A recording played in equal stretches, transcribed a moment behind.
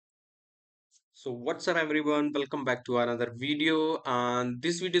So what's up everyone? Welcome back to another video, and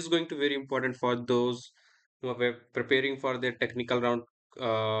this video is going to be very important for those who are preparing for their technical round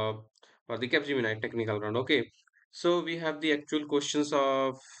for the Capgemini technical round. Okay, so we have the actual questions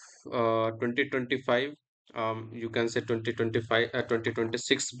of 2025. You can say 2025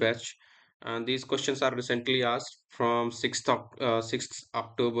 2026 batch, and these questions are recently asked from 6th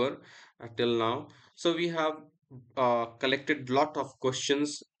October till now. So we have collected lot of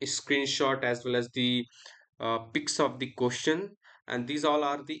questions, a screenshot as well as the pics of the question, and these all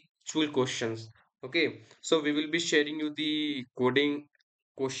are the actual questions. Okay, so we will be sharing you the coding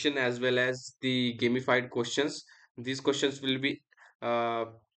question as well as the gamified questions. These questions will be uh,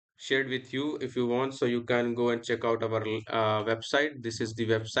 shared with you if you want, so you can go and check out our website. This is the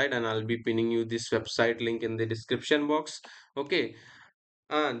website, and I'll be pinning you this website link in the description box. Okay,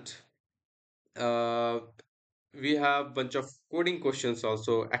 and uh, we have bunch of coding questions,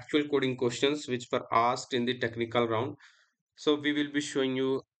 also actual coding questions which were asked in the technical round. So we will be showing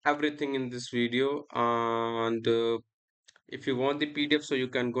you everything in this video, and if you want the PDF, so you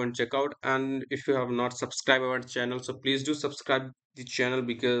can go and check out. And if you have not subscribed our channel, so please do subscribe the channel,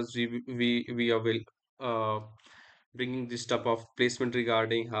 because we are will uh, bringing this type of placement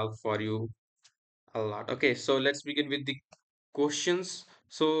regarding help for you a lot. Okay, so let's begin with the questions.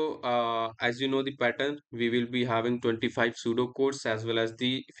 So, as you know the pattern, we will be having 25 pseudo codes as well as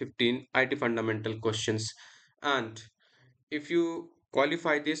the 15 IT fundamental questions. And if you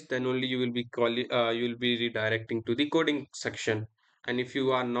qualify this, then only you will be redirecting to the coding section. And if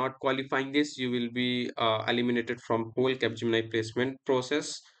you are not qualifying this, you will be eliminated from whole Capgemini placement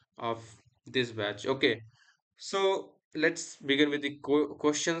process of this batch. Okay, so let's begin with the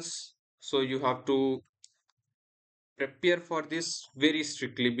questions. So you have to prepare for this very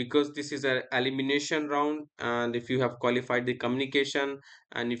strictly, because this is an elimination round, and if you have qualified the communication,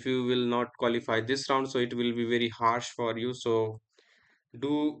 and if you will not qualify this round, so it will be very harsh for you. So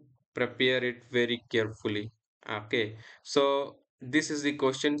do prepare it very carefully. Okay, so this is the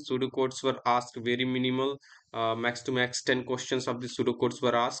question. Pseudocodes were asked very minimal, max to max 10 questions of the pseudocodes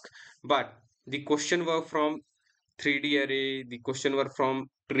were asked, but the question were from 3D array, the question were from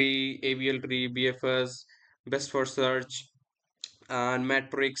tree, AVL tree, BFS, best for search, and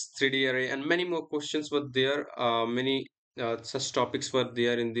matrix, 3D array, and many more questions were there. Many such topics were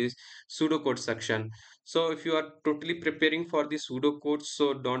there in this pseudocode section. So if you are totally preparing for the pseudocode,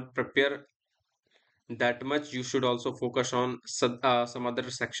 so don't prepare that much. You should also focus on some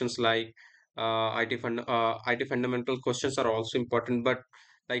other sections like IT fundamental questions are also important, but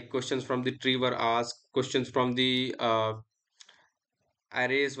like questions from the tree were asked, questions from the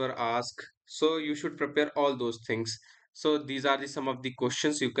arrays were asked, so you should prepare all those things. So these are the some of the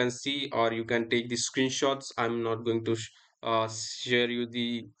questions you can see, or you can take the screenshots. I'm not going to share you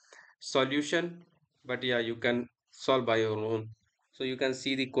the solution, but yeah, you can solve by your own. So you can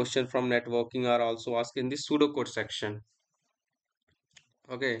see the question from networking are also asked in the pseudocode section.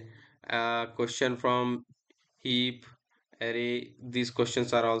 Okay, question from heap, array, these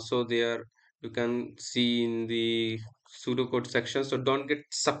questions are also there. You can see in the pseudocode section, so don't get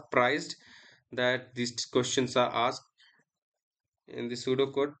surprised that these questions are asked in the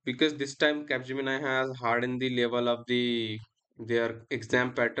pseudocode, because this time Capgemini has hardened the level of their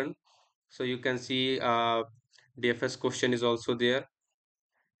exam pattern. So you can see DFS question is also there.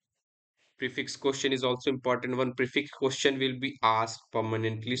 Prefix question is also important. One prefix question will be asked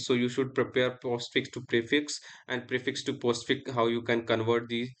permanently, so you should prepare postfix to prefix and prefix to postfix, how you can convert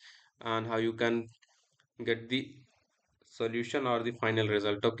these and how you can get the solution or the final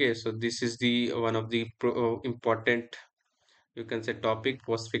result. Okay, so this is the one of the important, you can say, topic,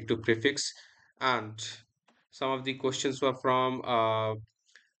 postfix to prefix. And some of the questions were from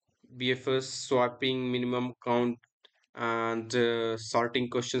BFS, swapping, minimum count, and sorting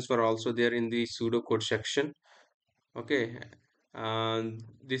questions were also there in the pseudocode section. Okay, and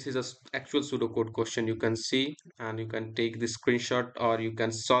this is a actual pseudocode question you can see, and you can take the screenshot or you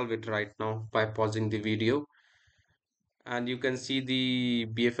can solve it right now by pausing the video. And you can see the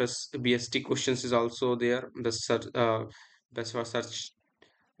BFS BST questions is also there, the search, best for search.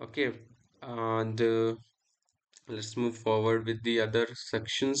 Okay, and let's move forward with the other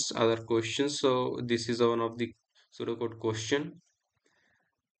sections, other questions. So this is one of the pseudocode question,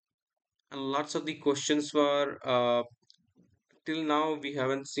 and lots of the questions were till now we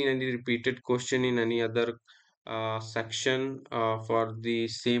haven't seen any repeated question in any other section for the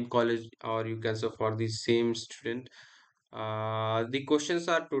same college, or you can say for the same student. The questions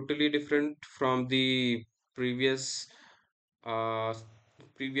are totally different from the previous uh,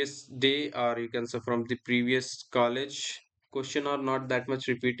 previous day, or you can say from the previous college. question are not that much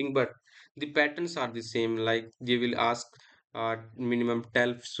repeating, but the patterns are the same. Like they will ask minimum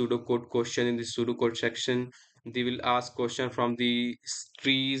 12 pseudocode question in the pseudocode section. They will ask question from the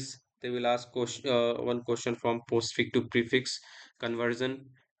trees. They will ask question, one question from postfix to prefix conversion.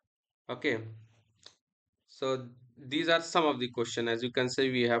 Okay, so these are some of the question. As you can see,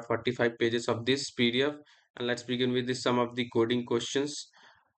 we have 45 pages of this PDF, and let's begin with some of the coding questions.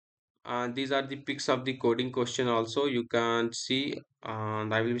 And these are the pics of the coding question also you can see,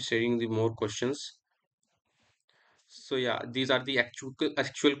 and I will be sharing the more questions. So yeah, these are the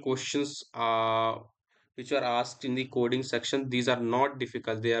actual questions which are asked in the coding section. These are not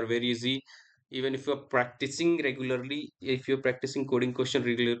difficult, they are very easy. Even if you're practicing regularly, if you're practicing coding question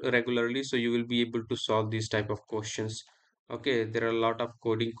regularly, so you will be able to solve these type of questions. Okay, there are a lot of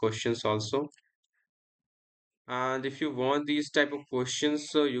coding questions also. And if you want these type of questions,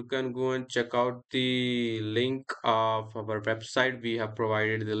 so you can go and check out the link of our website. We have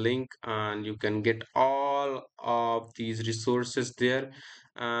provided the link, and you can get all of these resources there.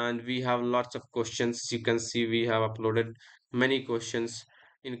 And we have lots of questions. You can see we have uploaded many questions,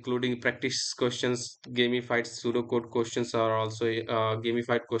 including practice questions, gamified pseudocode questions are also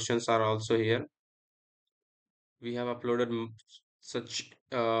gamified questions are also here. We have uploaded such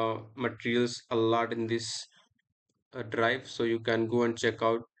materials a lot in this drive, so you can go and check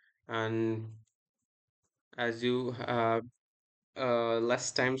out. And as you have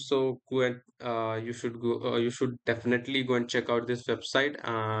less time, so go and you should definitely go and check out this website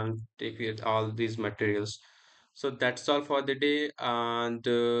and take it all these materials. So that's all for the day, and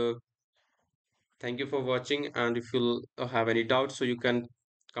thank you for watching. And if you have any doubts, so you can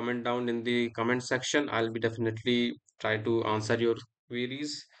comment down in the comment section. I'll be definitely try to answer your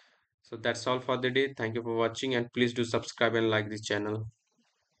queries. So that's all for the day. Thank you for watching, and please do subscribe and like this channel.